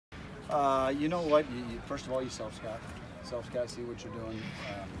You know what? First of all, you self-scout. Self-scout, see what you're doing,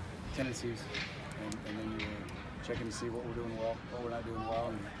 tendencies, and then you're checking to see what we're doing well, what we're not doing well,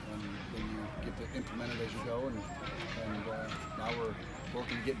 and then you get to implement it as you go. And now we're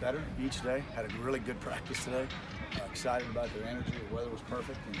working to get better each day. Had a really good practice today. Excited about their energy. The weather was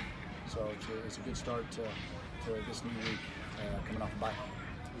perfect, and so it's a good start to this new week coming off a bye.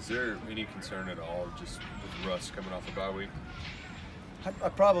 Is there any concern at all just with Russ coming off a bye week? I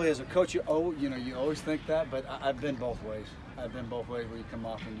probably, as a coach, you always think that, but I've been both ways. I've been both ways, where you come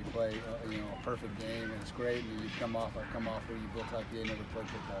off and you play, a perfect game and it's great, and then you come off where you look like you never played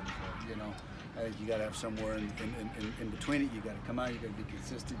football before. I think you got to have somewhere in between it. You got to come out. You got to be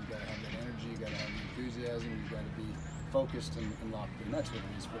consistent. You got to have that energy. You got to have the enthusiasm. You got to be focused and locked in. That's what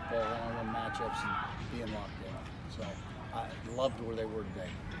it is: football, one-on-one matchups, and being locked in. So I loved where they were today.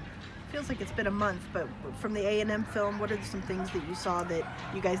 Feels like it's been a month, but from the A&M film, what are some things that you saw that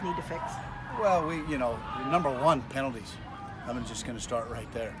you guys need to fix? Well, number one, penalties. I'm just going to start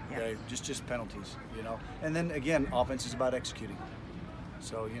right there. Yeah. Okay, just penalties. And then again, offense is about executing.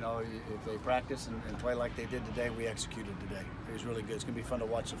 So if they practice and play like they did today, we executed today. It was really good. It's going to be fun to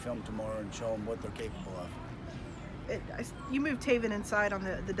watch the film tomorrow and show them what they're capable of. You moved Taven inside on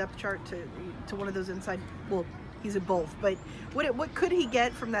the depth chart to one of those inside. Well, he's in both, but what could he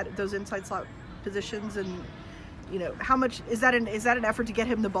get from those inside slot positions, and how much is that an effort to get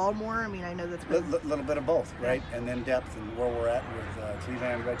him the ball more? I mean, I know that's a little bit of both, right? And then depth and where we're at with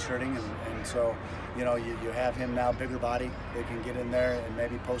Cleveland redshirting, and so you have him now, bigger body. They can get in there and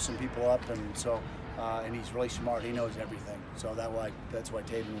maybe post some people up, and so and he's really smart. He knows everything. So that's why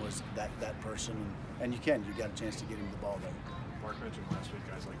Taven was that person, and you got a chance to get him the ball there. Mark mentioned last week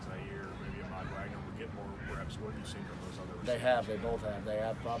guys like Zaire, maybe Ahmad Wagner will get more reps. What have you seen from those other receivers? They both have. They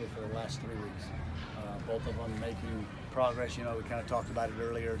have probably for the last 3 weeks. Both of them making progress. We kind of talked about it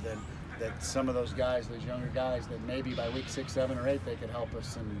earlier that some of those guys, those younger guys, that maybe by week 6, 7, or 8 they could help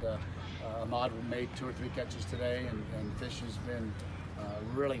us. And Ahmad made 2 or 3 catches today, and Fish has been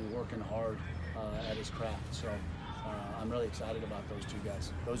really working hard at his craft. So I'm really excited about those 2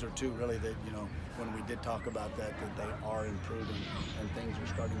 guys. Those are 2 really that when we did talk about that they are improving and things are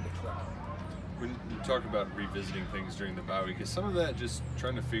starting to click. When you talk about revisiting things during the bye week, is some of that just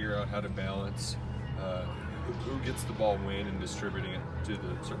trying to figure out how to balance who gets the ball when and distributing it to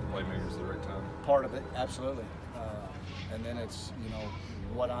the certain playmakers at the right time? Part of it, absolutely. And then it's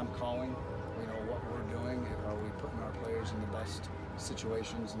what I'm calling, what we're doing. Are we putting our players in the best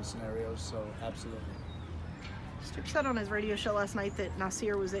situations and scenarios? So absolutely. Stoop said on his radio show last night that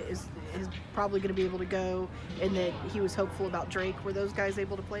Nasir is probably going to be able to go, and that he was hopeful about Drake. Were those guys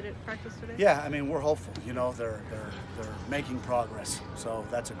able to play at practice today? Yeah, I mean, we're hopeful. They're making progress, so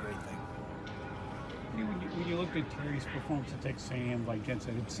that's a great thing. When you looked at Terry's performance at Texas A&M, like Jen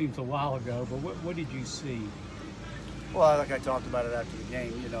said, it seems a while ago, but what did you see? Well, like I talked about it after the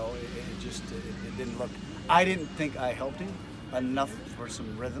game, it didn't look. I didn't think I helped him enough for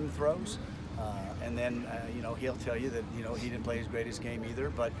some rhythm throws. And then, he'll tell you that, he didn't play his greatest game either,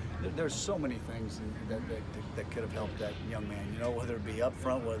 but there's so many things that could have helped that young man, whether it be up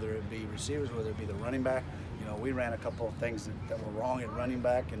front, whether it be receivers, whether it be the running back. We ran a couple of things that were wrong at running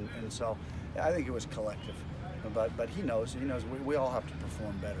back, and so I think it was collective. But he knows we all have to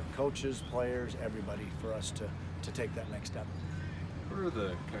perform better. Coaches, players, everybody, for us to take that next step. What are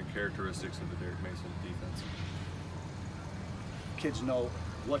the kind of characteristics of the Derek Mason defense? Kids know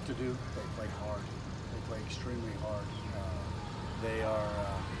what to do. They play hard. They play extremely hard. They are.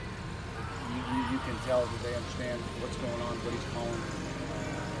 You can tell that they understand what's going on, what he's calling.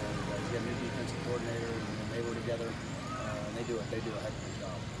 He's got a new defensive coordinator, and they were together. And they do a heck of a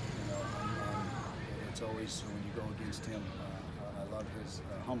job. It's always when you go against him. I love his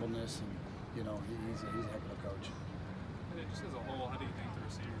humbleness, and he's a heck of a coach. And just as a whole, how do you think the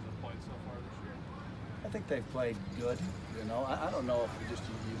receivers have played so far this year? I think they've played good. I don't know if you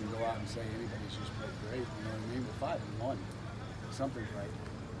can go out and say anybody's just played great. You know what I mean? We're 5-1. Something's right.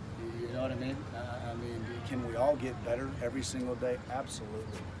 You know what I mean? I mean, can we all get better every single day?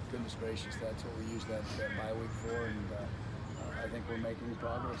 Absolutely. Goodness gracious, that's what we use that bye week for, and I think we're making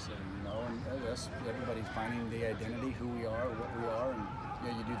progress. And everybody's finding the identity, who we are, what we are,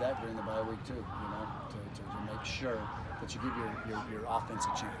 and you do that during the bye week too. To make sure that you give your offense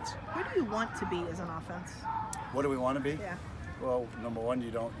a chance. Who do you want to be as an offense? What do we want to be? Yeah. Well, number one,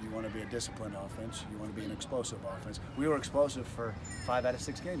 you want to be a disciplined offense. You want to be an explosive offense. We were explosive for 5 out of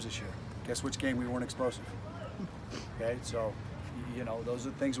 6 games this year. Guess which game we weren't explosive? Okay, so those are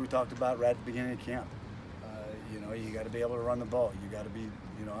the things we talked about right at the beginning of camp. You got to be able to run the ball. You got to be,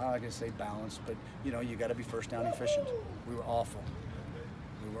 I like to say balanced, but you got to be first down efficient. We were awful.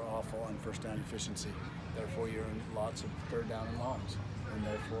 We were awful on first down efficiency. Therefore, you're in lots of third down and longs, and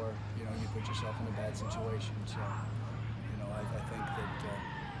therefore, you put yourself in a bad situation. So, I think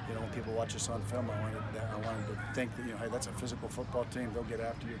that when people watch us on film, I wanted to think that hey, that's a physical football team. They'll get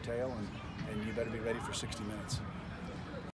after your tail, and you better be ready for 60 minutes.